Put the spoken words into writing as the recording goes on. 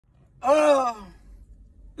Uh,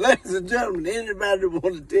 Ladies and gentlemen, anybody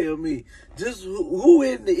want to tell me just who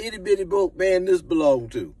in the itty bitty boat band this belong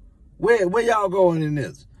to? Where y'all going in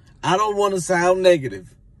this? I don't want to sound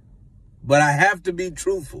negative, but I have to be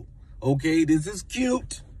truthful. Okay, this is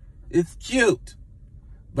cute. It's cute.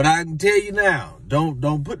 But I can tell you now,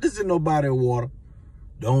 don't put this in no body of water.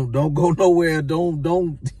 Don't go nowhere.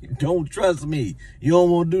 Don't trust me. You don't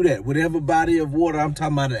want to do that. Whatever body of water, I'm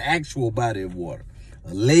talking about an actual body of water.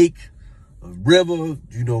 A lake, a river,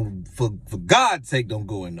 for God's sake, don't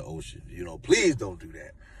go in the ocean. Please don't do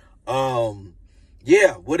that.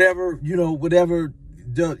 Yeah, whatever, whatever,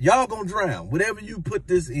 y'all gonna drown. Whatever you put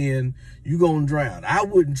this in, you gonna drown. I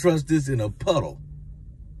wouldn't trust this in a puddle.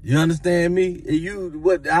 You understand me?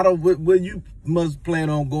 You must plan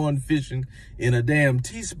on going fishing in a damn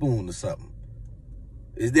teaspoon or something.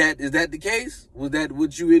 Is that the case? Was that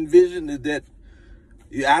what you envisioned? Is that,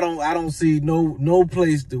 I don't see no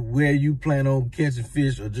place where you plan on catching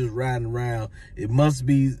fish or just riding around. It must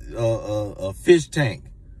be a fish tank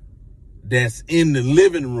that's in the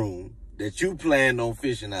living room that you planned on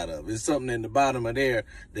fishing out of. It's something in the bottom of there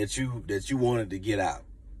that you wanted to get out.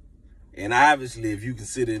 And obviously, if you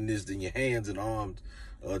consider this, then your hands and arms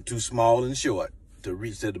are too small and short to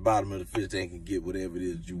reach to the bottom of the fish tank and get whatever it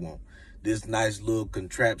is you want. This nice little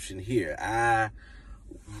contraption here,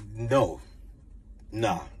 don't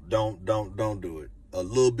do it. A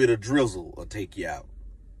little bit of drizzle will take you out.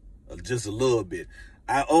 Just a little bit.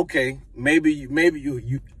 Okay, maybe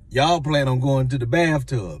y'all plan on going to the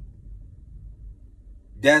bathtub.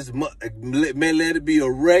 Let it be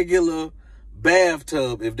a regular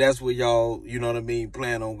bathtub if that's where y'all,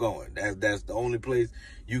 plan on going. That's the only place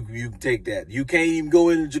you can take that. You can't even go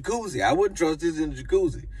in the jacuzzi. I wouldn't trust this in the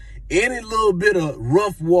jacuzzi. Any little bit of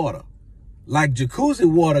rough water, like jacuzzi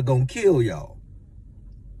water, gonna kill y'all.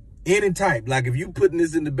 Any type. Like if you putting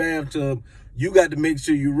this in the bathtub, you got to make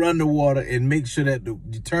sure you run the water and make sure that you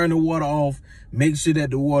turn the water off. Make sure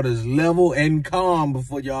that the water is level and calm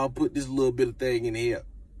before y'all put this little bit of thing in here.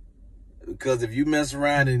 Because if you mess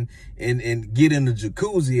around and get in the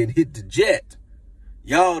jacuzzi and hit the jet,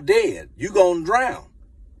 y'all dead. You gonna drown.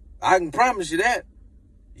 I can promise you that.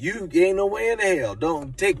 You ain't no way in the hell.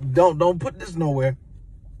 Don't put this nowhere.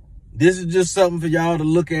 This is just something for y'all to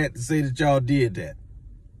look at to say that y'all did that.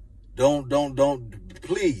 Don't,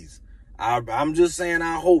 please. I'm just saying,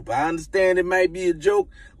 I hope. I understand it might be a joke,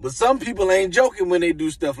 but some people ain't joking when they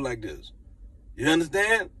do stuff like this. You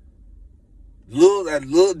understand?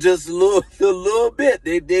 Just a little bit.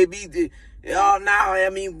 They be,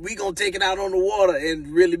 we gonna take it out on the water and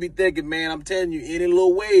really be thinking, man, I'm telling you, any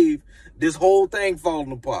little wave, this whole thing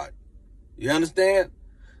falling apart. You understand?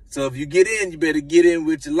 So if you get in, you better get in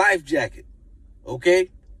with your life jacket. Okay?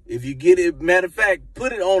 If you get it, matter of fact,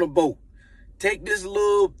 put it on a boat. Take this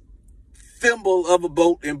little thimble of a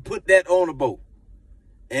boat and put that on a boat.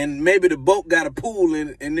 And maybe the boat got a pool in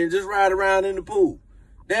it, and then just ride around in the pool.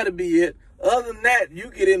 That'll be it. Other than that, you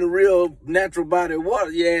get in a real natural body of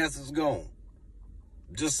water, your ass is gone.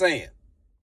 Just saying.